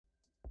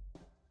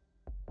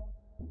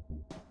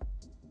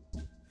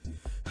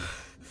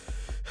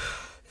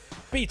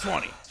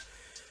B20.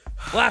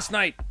 Last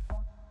night,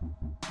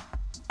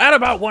 at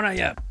about 1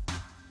 a.m.,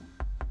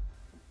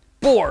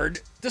 bored,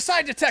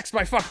 decide to text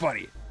my fuck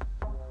buddy.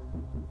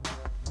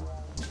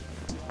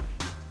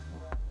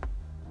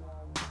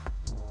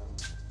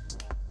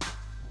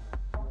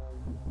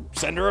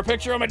 Send her a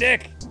picture of my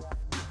dick.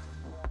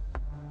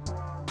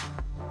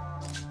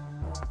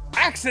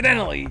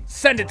 Accidentally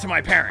send it to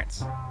my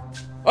parents.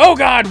 Oh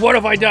God, what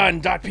have I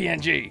done?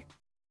 .png.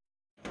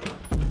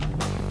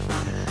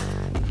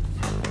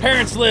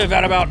 Parents live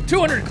at about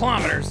 200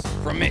 kilometers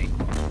from me.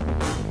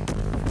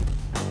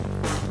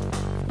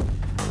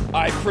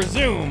 I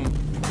presume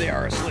they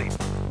are asleep.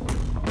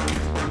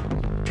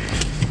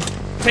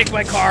 Take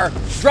my car,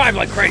 drive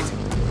like crazy.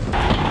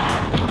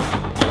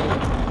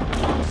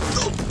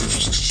 Oh,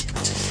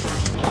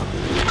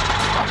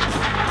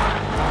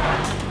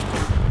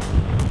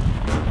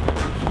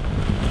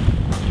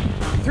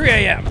 3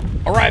 a.m.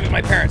 Arrive at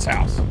my parents'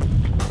 house.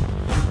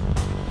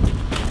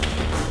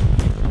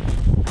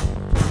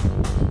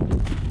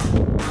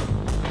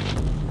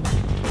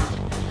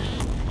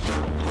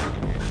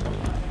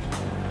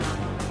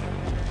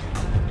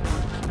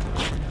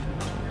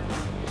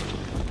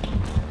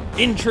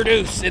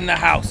 Introduce in the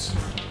house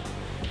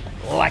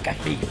like a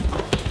thief.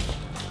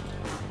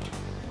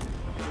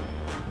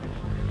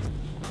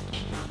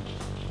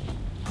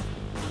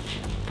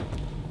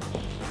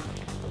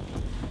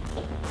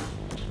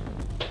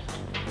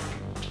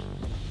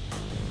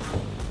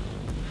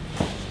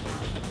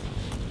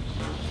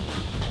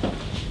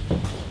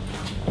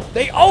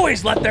 They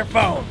always let their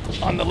phone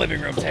on the living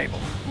room table.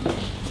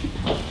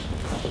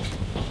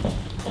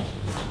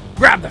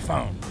 Grab the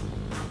phone.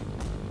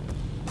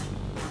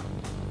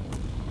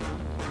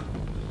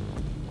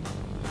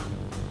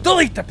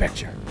 Delete the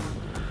picture.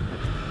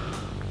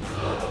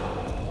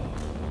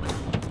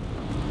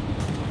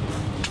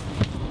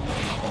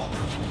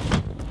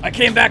 I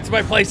came back to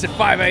my place at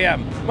 5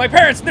 a.m. My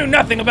parents knew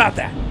nothing about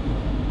that.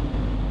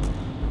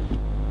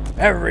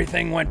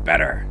 Everything went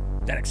better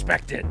than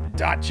expected.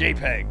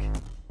 .jpg.